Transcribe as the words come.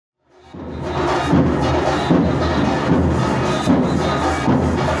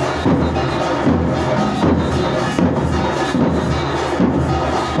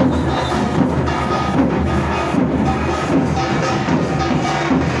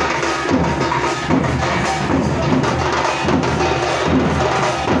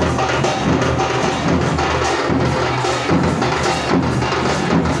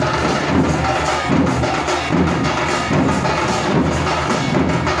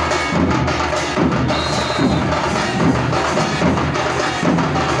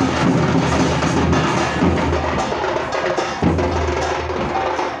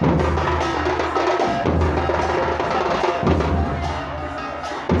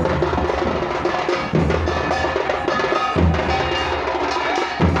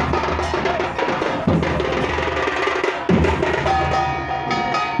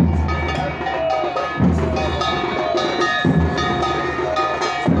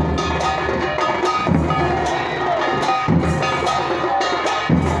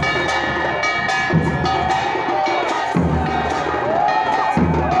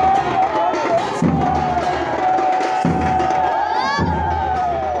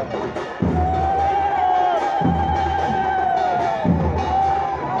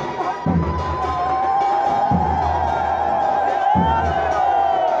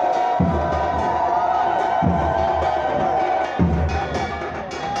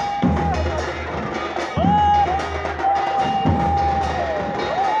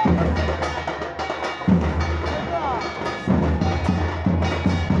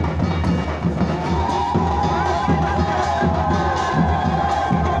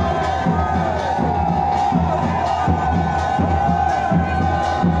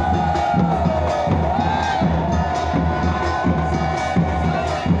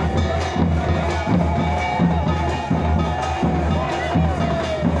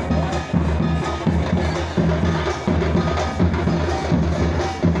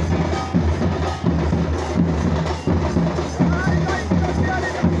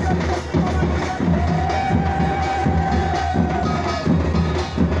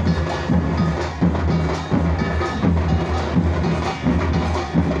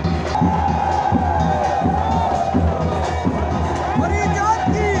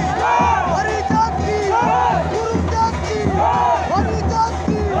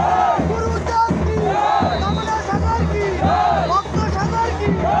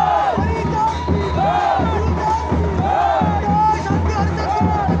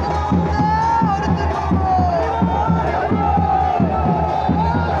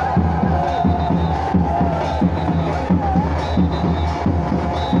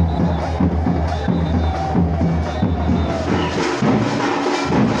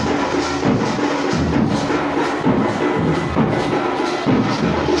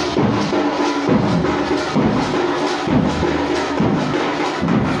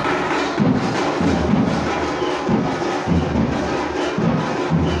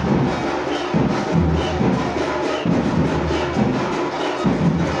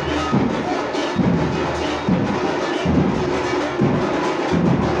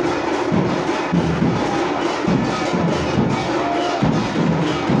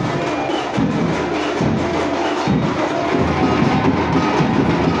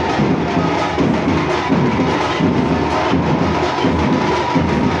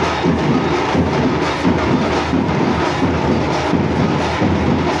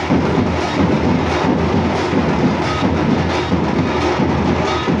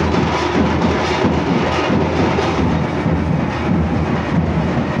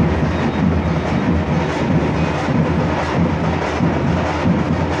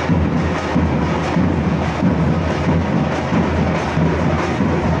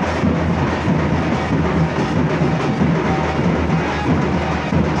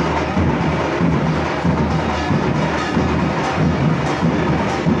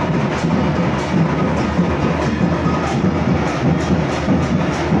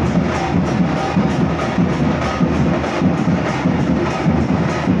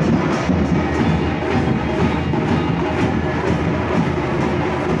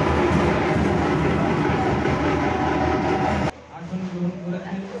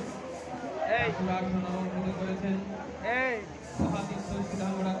করেছেন, করেছেন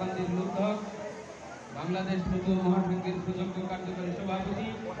বাংলাদেশ মতুয়া মহাসংঘের সুযোগ্য কার্যকরী সভাপতি,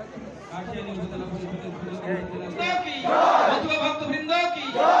 রাশিয়ান উপজেলা পরিষদের ভক্তবৃন্দ কি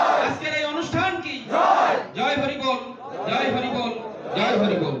আজকের এই অনুষ্ঠান কি জয় হরি বল, জয় হরি বল, জয়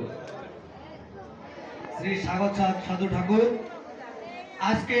হরি বল। শ্রী স্বাগত সাধু ঠাকুর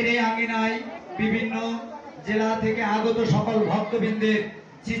আজকের এই আঙ্গিনায় বিভিন্ন জেলা থেকে আগত সকল ভক্তবৃন্দের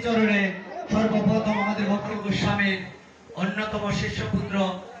শ্রীচরণে সর্বপ্রথম আমাদের ভক্ত গোস্বামীর অন্যতম শিষ্যপুত্র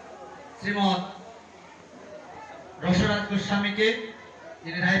শ্রীমৎ রসরাজ গোস্বামীকে,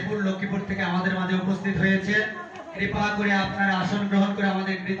 যিনি রায়পুর লক্ষ্মীপুর থেকে আমাদের মাঝে উপস্থিত হয়েছে, কৃপা করে আপনারা আসন গ্রহণ করে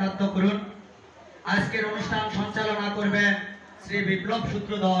আমাদের কৃতার্থ করুন। আজকের অনুষ্ঠান সঞ্চালনা করবেন শ্রী বিপ্লব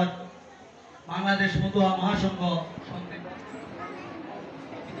সূত্রধর, বাংলাদেশ মতুয়া মহাসংঘ।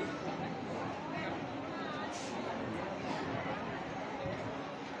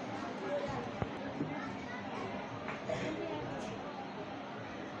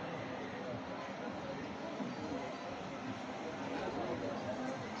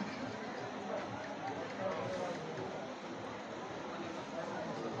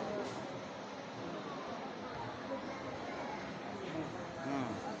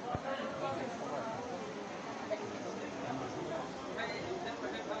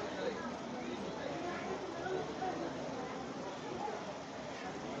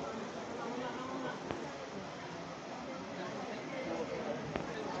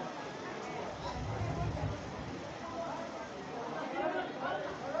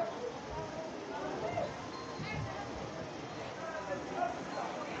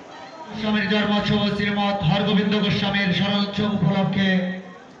 গোস্বামীর জন্মোৎসব শ্রীমৎ হরগোবিন্দ গোস্বামীর স্মরণোৎসব উপলক্ষে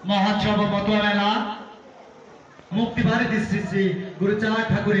মহোৎসব মতুয়া মেলা মুক্তি ভারতী শ্রী শ্রী গুরু চার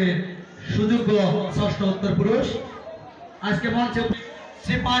ঠাকুরের সুযোগ্য ষষ্ঠ উত্তর পুরুষ। আজকে মঞ্চে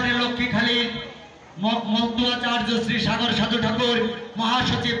শ্রীপাড়ের লক্ষ্মীখালীর মতুয়াচার্য শ্রী সাগর সাধু ঠাকুর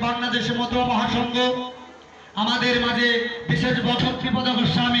মহাসচিব, বাংলাদেশ মতুয়া মহাসংঘ। আমাদের মাঝে বিশেষ ভক্তিপদ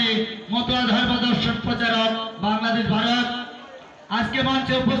গোস্বামী, মতুয়া ধর্ম দর্শন প্রচারক, বাংলাদেশ ভারত। আজকে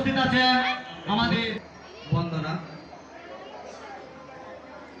মঞ্চে উপস্থিত আছেন আমাদের বন্দনা।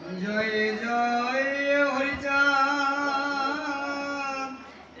 জয় জয় হরিচাঁদ,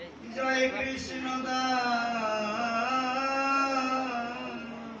 জয় কৃষ্ণ দাস,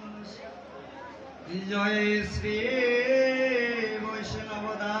 জয় শ্রী বৈষ্ণব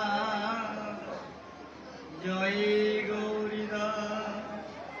দাস, জয় গৌরী দাস,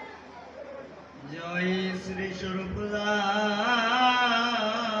 জয় শ্রী স্বরূপ দাস,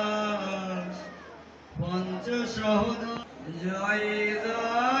 পঞ্চসহোদর। জয়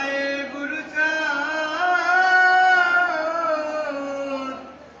জয় গুরু চাঁদ,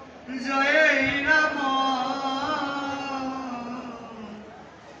 জয় রাম,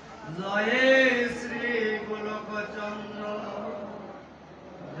 জয় শ্রী গোলকচন্দ্র,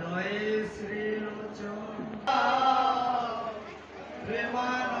 জয় শ্রী লোচন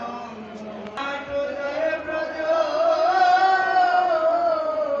প্রেমানন্দ, জয় ব্রজ,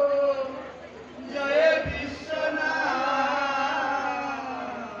 জয় বিশ্বনাথ,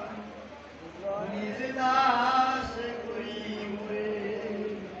 নিজ দাস করি মোরে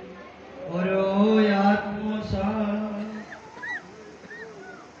ওরে আত্মসাৎ।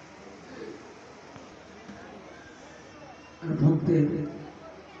 ভক্তের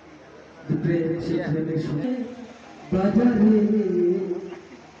বাজারে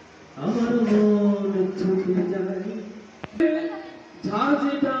আমার মন ছুটে যায়,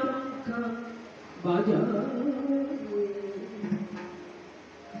 ঝাঁঝে ডাকা বাজারে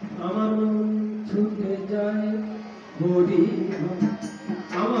আমার মন ছুটে যায় হরি,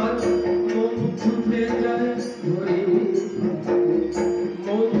 আমার মন ছুটে যায় হরি,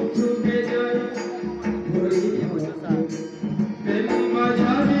 মন ছুটে যায় হরি প্রেম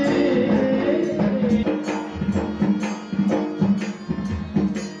বাজারে।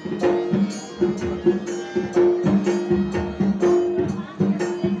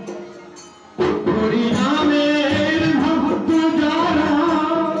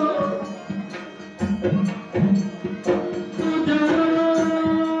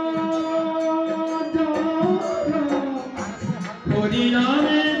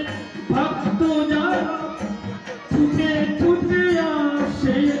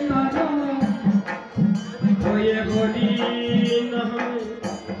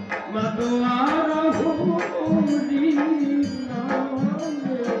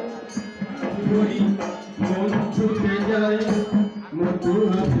 মন ছুটে যায়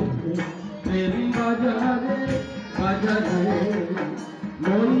মতুয়া প্রেম বাজারে, বাজারে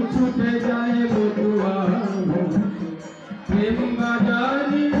মন ছুটে যায় মতুয়া প্রেম বাজারে।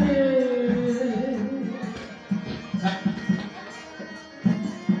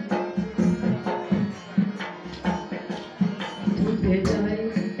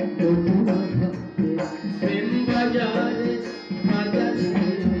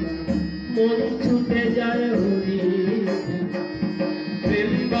 মন ছুটে যায় হরি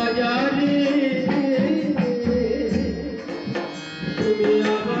প্রেম বাজারে তুমি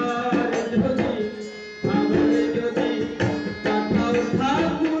আবার যদি পাঠাও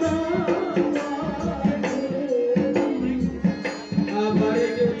ঠাকুর আবার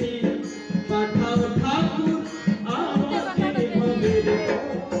যদি পাঠাও ঠাকুর আমাকে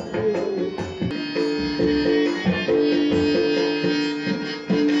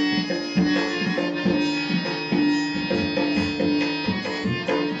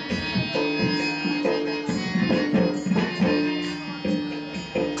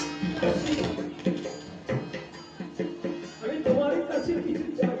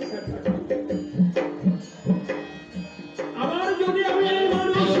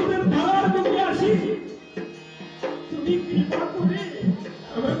হবে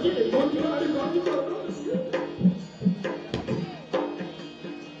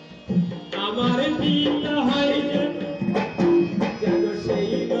আমার পিতা হয় যেন সেই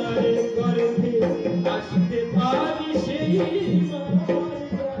মায়ের গর্ভে আসতে পারি সেই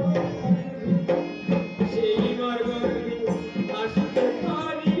মার গর্ভে আসতে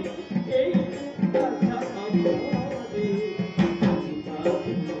পারি এই কথা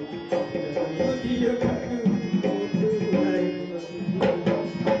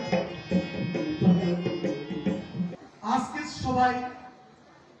আজকে সবাই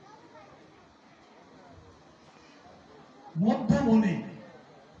মধ্যমণি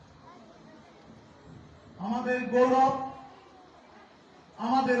আমাদের গৌরব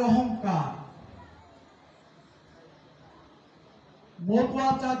আমাদের অহংকার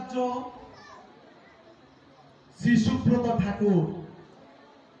মতুয়াচার্য শ্রী সুব্রত ঠাকুর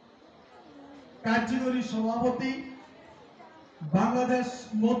কার্যকরী সভাপতি বাংলাদেশ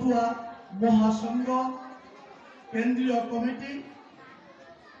মতুয়া মহাসংঘ কেন্দ্রীয় কমিটি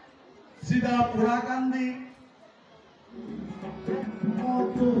শ্রীদা পুরাকান্দি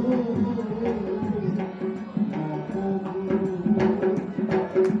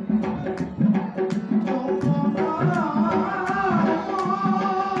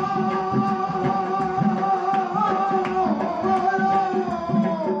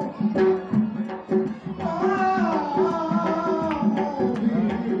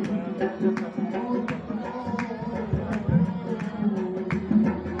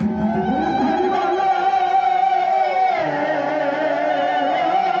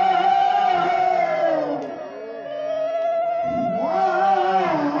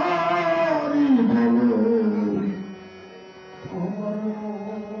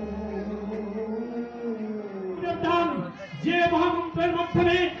যে মহামন্ত্রের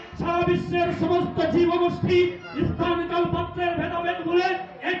মাধ্যমে সারা বিশ্বের সমস্ত জীবগোষ্ঠী স্থানকাল পাত্রের ভেদাভেদ ভুলে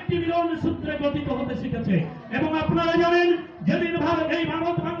একটি মিলন সূত্রে গঠিত হতে শিখেছে। এবং আপনারা জানেন যেদিন এই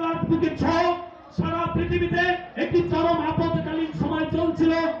ভারত বাংলার বুকে সারা পৃথিবীতে একটি চরম আপদকালীন সময়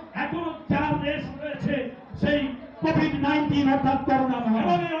চলছিল, এখনো 4 দেশ রয়েছে সেই কোভিড-19 অর্থাৎ করোনা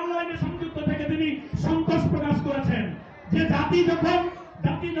মহামারী। এবং অনলাইনে সংযুক্ত থেকে তিনি সন্তোষ প্রকাশ করেছেন যে জাতি যখন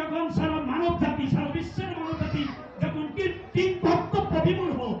সারা মানব জাতি সারা বিশ্বের মানব জাতি যখন তিন কর্তব্য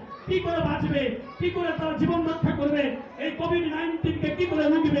বিমূঢ় কি করে বাঁচবে, কি করে তারা জীবন রক্ষা করবে, এই কোভিড-19 কে কি করে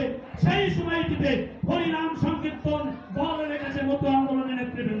রুখবে, সেই সময়টিতে হরিনাম সংকীর্তন বল রেখেছে মতুয়া আন্দোলনের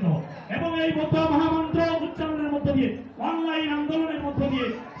নেতৃবৃন্দ। এবং এই মতুয়া মহামন্ত্র উচ্চারণের মধ্য দিয়ে অনলাইন আন্দোলনের মধ্য দিয়ে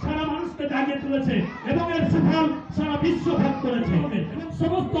সারা মানুষকে জাগিয়ে তুলেছে এবং এর সুফল সারা বিশ্ব ভোগ করেছে। এবং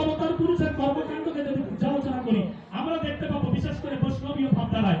সমস্ত অবতার পুরুষের কর্মকাণ্ডকে যদি আলোচনা করি আমরা দেখতে পাবো বিশেষ করে বৈষ্ণবীয়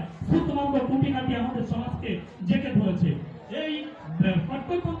ভাবধারায় সুতমঙ্গ কুটিকাটি আমাদের সমাজকে জেগে ধরেছে। এই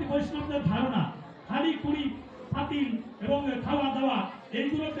কট্টরপন্থী বৈষ্ণবদের ধারণা হাড়ি কুড়ি পাতিল এবং খাওয়া দাওয়া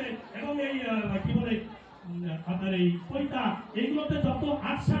এইগুলোতে এবং এই কি বলে আপনার এই পৈতা এইগুলোতে যত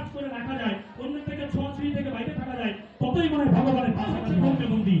আটসাট করে রাখা যায়, অন্য থেকে ছোঁয়াছুঁয়ি থেকে বাইরে থাকা যায়, ততই মনে ভগবানের পাশাপাশি ধর্মীয়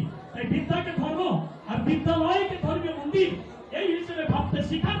মন্দির। এই বিদ্যাকে ধর্ম আর বিদ্যালয়কে ধর্মীয় মন্দির এই হিসেবে ভাবতে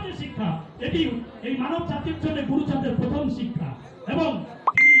শিখাতে শিক্ষা এটি এই মানব জাতির জন্য গুরুচাঁদের প্রথম শিক্ষা। এবং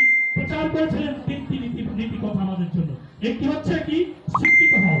তিনি প্রচার করেছিলেন 3টি নীতি কথা আমাদের জন্য। একটি হচ্ছে কি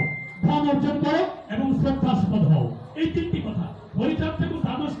শিক্ষিত হও, ধন অর্জন করো এবং শ্রদ্ধাস্পদ হও, এই 3টি কথা। হরিচাঁদ ঠাকুর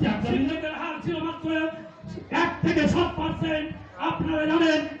দ্বাদশটি আগ্রহীদের হার ছিল মাত্র 1 থেকে 7%। আপনারা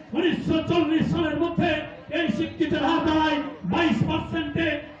জানেন 1940 সালের মধ্যে এই শিক্ষিতের হার দাঁড়ায় 22%-এ।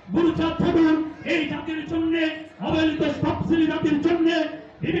 গুরুচাঁদ ঠাকুর এই জাতির জন্য অবহেলিত তফসিলি জাতির জন্য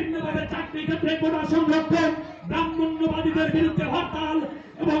বিভিন্নভাবে চাকরি ক্ষেত্রে কোটা সংরক্ষণ, ব্রাহ্মণ্যবাদীদের বিরুদ্ধে হরতাল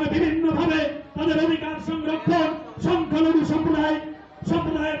এবং বিভিন্নভাবে তাদের অধিকার সংরক্ষণ, সংখ্যালঘু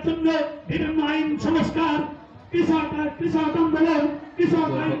সম্প্রদায়ের জন্য বিভিন্ন আইন সংস্কার, কৃষক আন্দোলন, কৃষক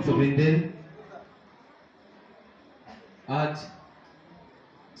আইন। আজ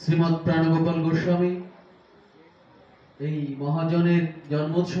শ্রীমৎ প্রাণগোপাল গোস্বামী এই মহাজনের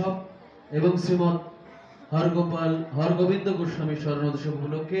জন্মোৎসব এবং শ্রীমৎ হরগোবিন্দ গোস্বামী স্মরণোৎসব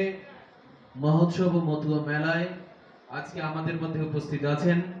উপলক্ষে মহোৎসব ও মতুয়া মেলায় আজকে আমাদের মধ্যে উপস্থিত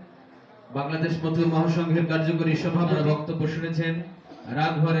আছেন বাংলাদেশ মতুয়া মহাসংঘের কার্যকরী সভাপতি। বক্তব্য শুনেছেন।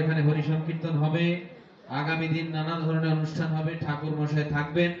 রাতভর এখানে হরি সংকীর্তন হবে, আগামী দিন নানা ধরনের অনুষ্ঠান হবে, ঠাকুর মশাই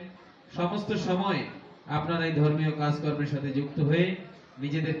থাকবেন। সমস্ত সময় আপনারা এই ধর্মীয় কাজকর্মের সাথে যুক্ত হয়ে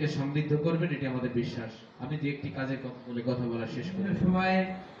নিজেদেরকে সমৃদ্ধ করবেন, এটি আমাদের বিশ্বাস। আমি দু একটি কাজের কথা বলা শেষ করি। সময়ে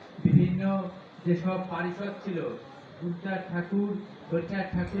বিভিন্ন যেসব পারিষদ ছিল, গুরুচার ঠাকুর হরিচাঁদ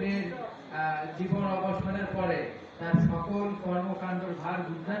ঠাকুরের জীবন অবসানের পরে তার সকল কর্মকাণ্ডর ভার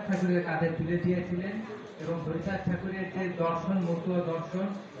গুরুচাঁদ ঠাকুরের কাঁধে তুলে দিয়েছিলেন এবং হরিচাঁদ ঠাকুরের যে দর্শন, মতুয়া দর্শন,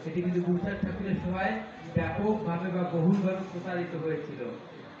 এটি কিন্তু গুরুচাঁদ ঠাকুরের সময় ব্যাপকভাবে বা বহুলভাবে প্রচারিত হয়েছিল।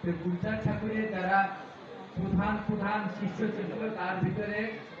 তো গুরুচাঁদ ঠাকুরের যারা প্রধান শিষ্য ছিল, তার ভিতরে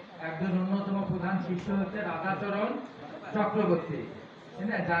একজন অন্যতম প্রধান শিষ্য হচ্ছে রাধাচরণ চক্রবর্তী,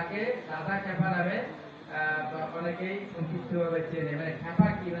 যাকে রাধা খেপা নামে অনেকেই সংক্ষিপ্তভাবে চেনে। মানে খেপা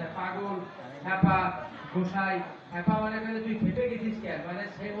কি, মানে পাগল, খেপা, গোসাই। খেপা মানে তুই খেপে গেছিস কেন, মানে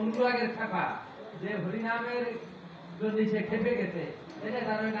সে অনুরাগের খেপা, যে হরিনামের জন্য সে খেপে গেছে,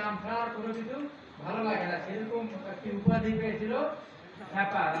 তার ওই নাম ছাড়া কোনো কিছু ভালো লাগে না, সেরকম একটি উপাধি পেয়েছিল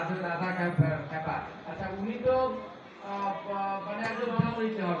খেপা, রাধা খেপা। আচ্ছা, উনি তো মানে একজন নাম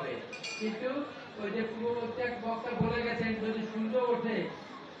নিতে হবে, কিন্তু ওই যে প্রত্যেক বক্তা বলে গেছেন যদি সূর্য ওঠে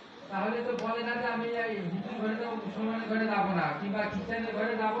তাহলে তো বলে না যে আমি হিন্দুর ঘরে যাবো, মুসলমানের ঘরে যাবো না, কিংবা খ্রিস্টানের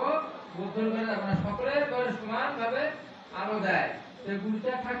ঘরে যাবো, বৌদ্ধর ঘরে যাবো না, সকলের ঘরে সমান ভাবে আলো দেয়। তো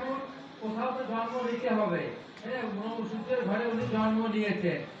গুরুচাঁদ ঠাকুর কোথাও তো জন্ম নিতে হবে, হ্যাঁ, সূর্যের ঘরে উনি জন্ম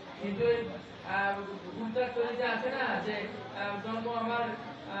নিয়েছেন, কিন্তু গুরুচাঁদ চরিত্রে আছে না যে জন্ম আমার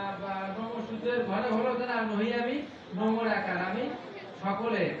সূর্যের ঘরে হলো না, নহি আমি নোংর একার, আমি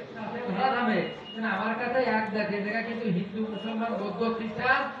সকলে ধরাধামে। আমার কাছে এক জাতি, দেখা কিন্তু হিন্দু, মুসলমান, বৌদ্ধ,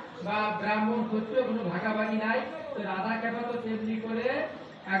 খ্রিস্টান বা ব্রাহ্মণ, ক্ষত্রিয় কোনো ভাগাভাগি নাই। তো রাধা খেপা তো তেমনি করে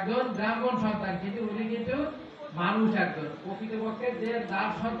একজন ব্রাহ্মণ সন্তান, কিন্তু উনি কিন্তু মানুষ, একজন প্রকৃতপক্ষে যে যার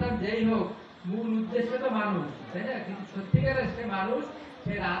সন্তান যেই হোক, মূল উদ্দেশ্য তো মানুষ, তাই না? কিন্তু সত্যিকারের সে মানুষ,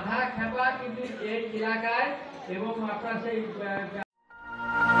 সে রাধা খেপা কিন্তু এই এলাকায় এবং আপনার সেই